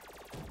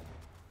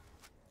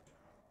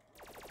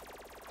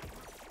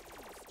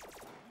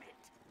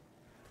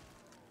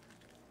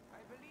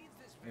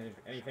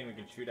 Anything we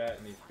can shoot at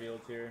in these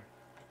fields here?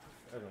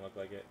 Doesn't look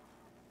like it.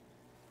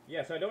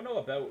 Yeah, so I don't know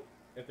about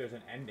if there's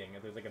an ending,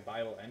 if there's like a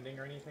Bible ending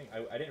or anything.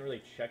 I didn't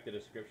really check the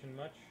description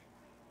much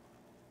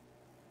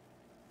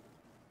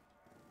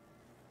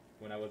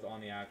when I was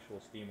on the actual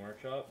Steam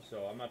Workshop,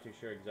 so I'm not too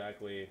sure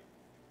exactly.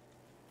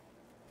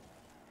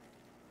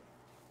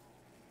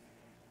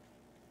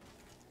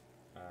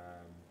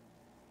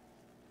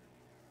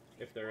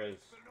 If there is.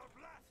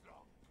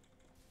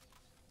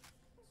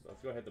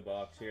 Let's go hit the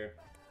box here.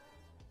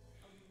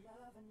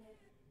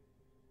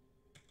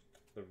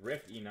 The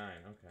Rift E9,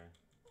 okay.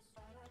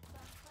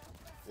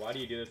 Why do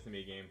you do this to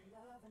me, game?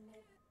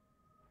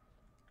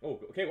 Oh,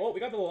 okay, well, we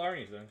got the little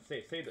Arnie's then.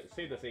 Save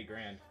this 8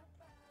 grand.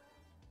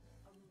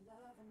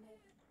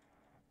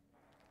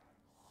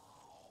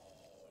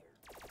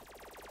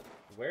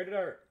 Where did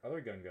our other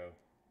gun go?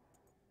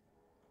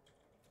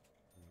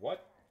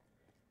 What?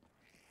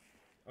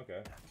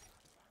 Okay.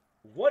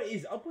 What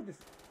is up with this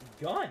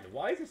gun?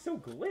 Why is it so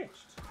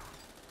glitched? I have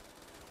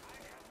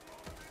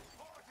more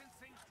important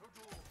things to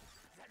do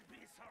than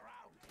be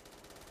surrounded.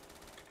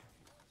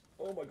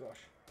 Oh my gosh.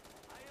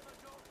 I am a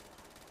doctor.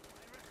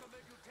 I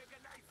recommend you take a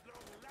nice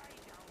long lie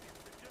down in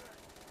the dirt.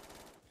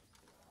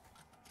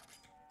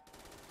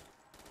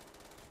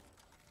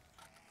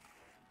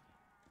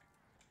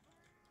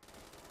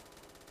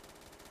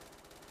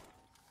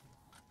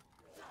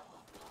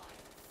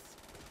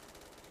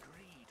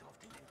 Greed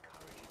often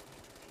encourages me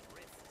to take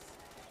risks.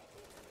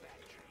 It's a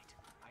bad trait,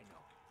 I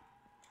know.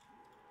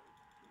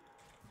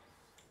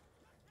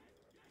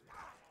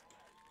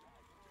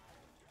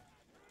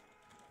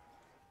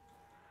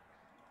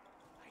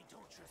 I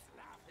don't just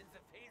laugh in the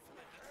face of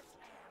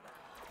adversity.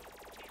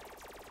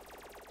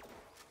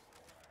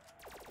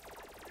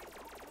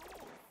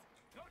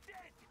 You're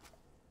dead.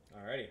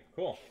 Alrighty,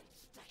 cool.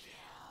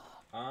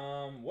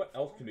 What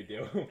else can we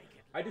do?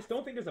 I just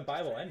don't think there's a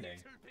Bible ending.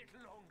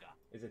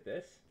 Is it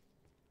this?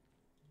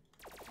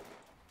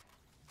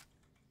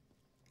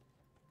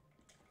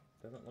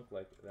 Doesn't look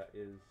like that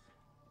is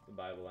the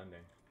Bible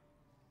ending.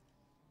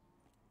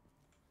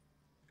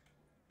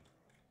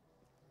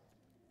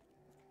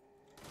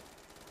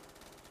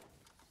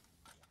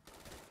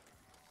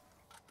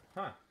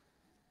 Huh.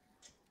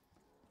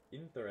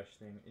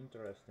 Interesting,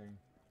 interesting.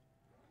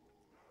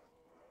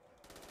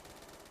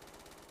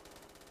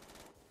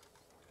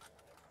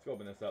 Let's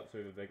open this up so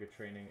we have a bigger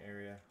training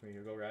area. Can we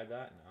go ride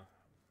that? No.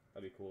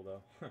 That'd be cool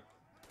though.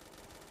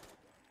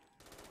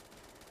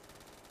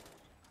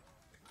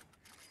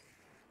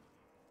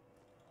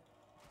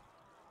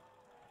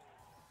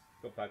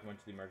 Go pack one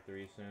to the Mark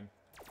III soon.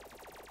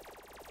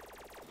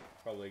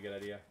 Probably a good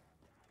idea.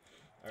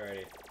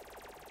 Alrighty.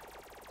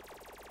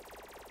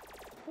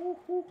 Woo,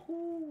 woo,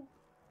 woo.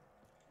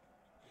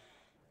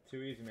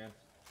 Too easy, man.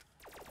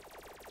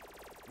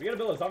 We gotta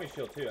build a zombie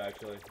shield too,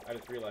 actually. I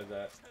just realized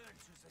that.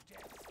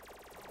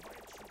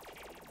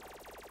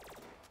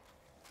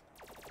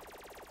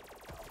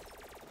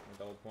 And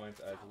double points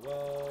as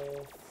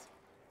well.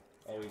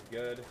 Always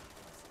good.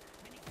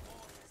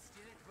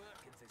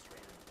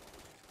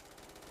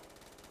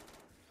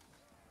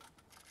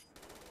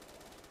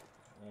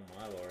 Oh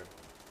my lord.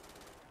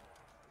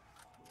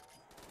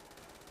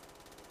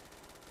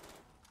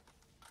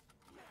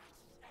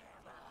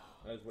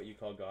 That is what you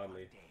call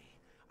godly.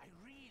 I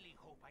really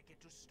hope I get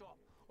to stop.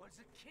 Or it's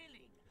a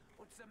killing.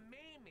 Or it's a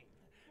maiming.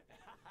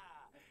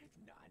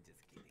 No, I'm just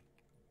kidding.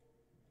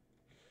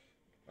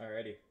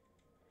 Alrighty.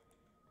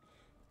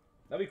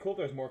 That'd be cool if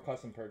there's more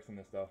custom perks in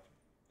this though.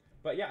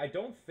 But yeah, I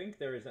don't think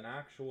there is an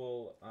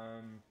actual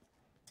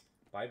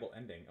Bible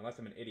ending, unless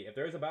I'm an idiot. If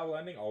there is a Bible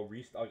ending, I'll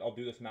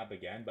do this map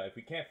again. But if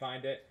we can't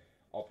find it,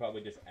 I'll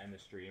probably just end the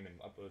stream and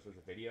upload this as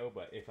a video.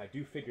 But if I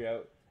do figure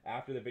out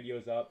after the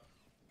video's up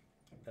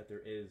that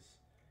there is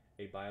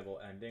a Bible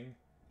ending,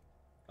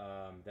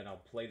 then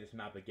I'll play this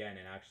map again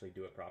and actually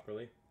do it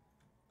properly.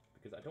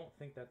 Because I don't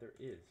think that there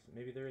is.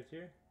 Maybe there is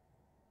here?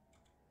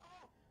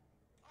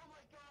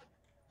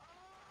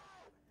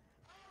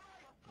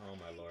 Oh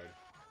my lord.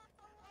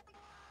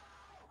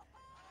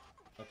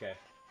 Okay.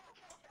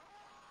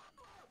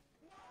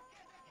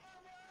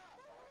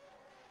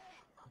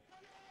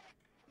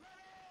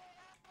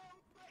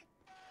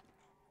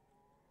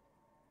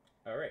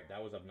 Alright,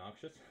 that was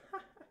obnoxious.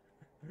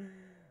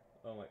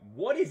 Oh my...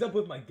 What is up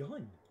with my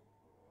gun?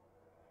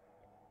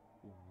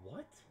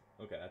 What?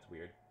 Okay, that's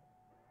weird.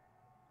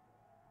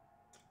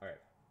 Alright.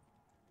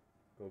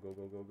 Go, go,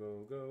 go, go,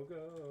 go, go,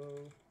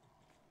 go.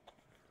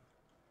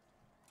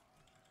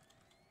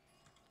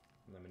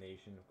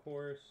 Elimination, of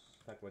course.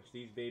 Pack-a-punch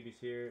these babies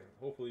here.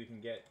 Hopefully we can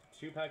get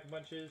 2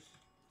 pack-a-punches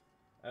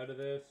out of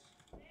this.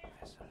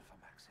 Vessel for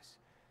Maxis.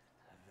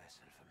 A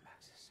vessel for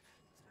Maxis.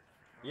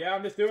 Yeah,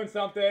 I'm just doing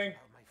something.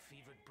 My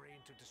fevered brain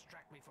to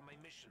distract me from my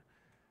mission.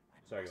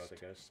 Sorry about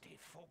that, guys. Stay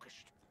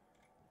focused.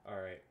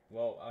 Alright.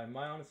 Well, I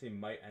honestly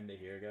might end it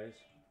here, guys.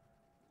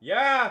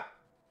 Yeah!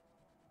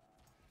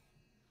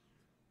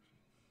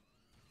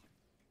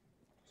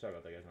 Sorry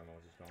about that, guys. My mom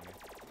was just calling me.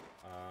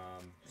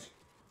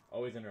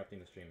 Always interrupting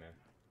the stream, man.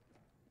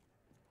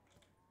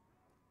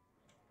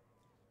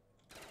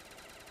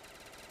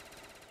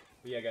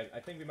 But yeah, guys, I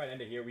think we might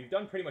end it here. We've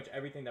done pretty much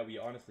everything that we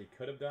honestly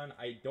could have done.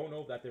 I don't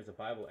know if that there's a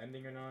Bible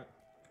ending or not.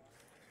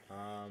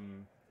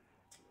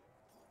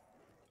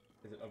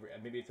 Is it over?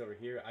 Maybe it's over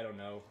here. I don't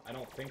know. I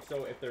don't think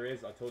so. If there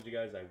is, I told you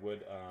guys I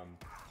would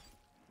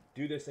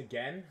do this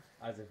again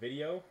as a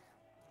video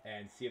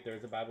and see if there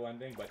is a Bible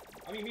ending. But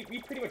I mean,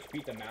 we pretty much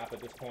beat the map at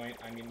this point.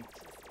 I mean,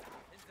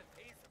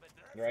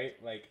 right?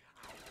 Like,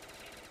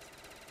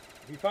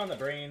 we found the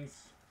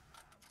brains.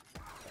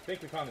 I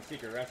think we found the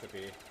secret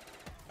recipe.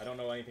 I don't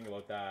know anything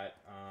about that.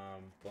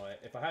 But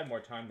if I had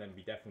more time, then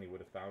we definitely would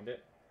have found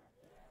it.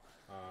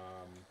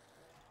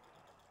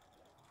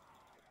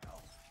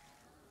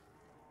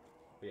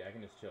 But yeah, I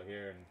can just chill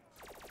here and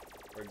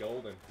we're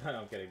golden. No,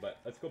 I'm kidding. But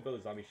let's go build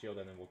a zombie shield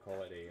and then we'll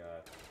call it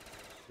a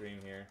stream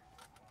here.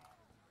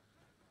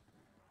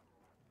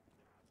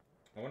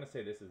 I want to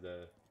say this is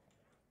the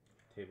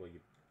table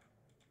you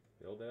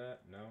build it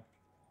at. No?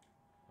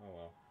 Oh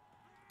well.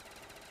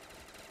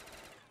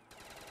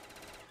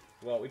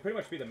 Well, we pretty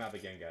much beat the map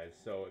again, guys.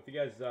 So if you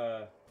guys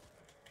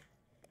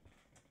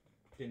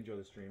did enjoy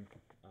the stream,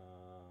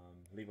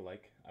 leave a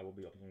like. I will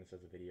be uploading this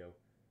as a video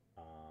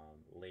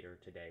later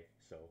today.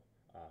 So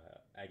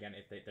again,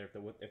 if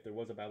there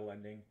was a Bible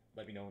ending,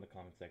 let me know in the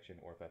comment section.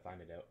 Or if I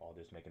find it out, I'll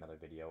just make another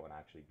video on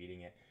actually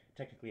beating it.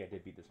 Technically, I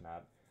did beat this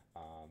map.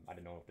 I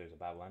don't know if there's a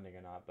Bible ending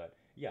or not, but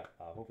yeah.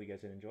 Hopefully, you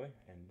guys did enjoy,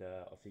 and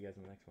I'll see you guys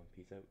in the next one.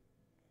 Peace out.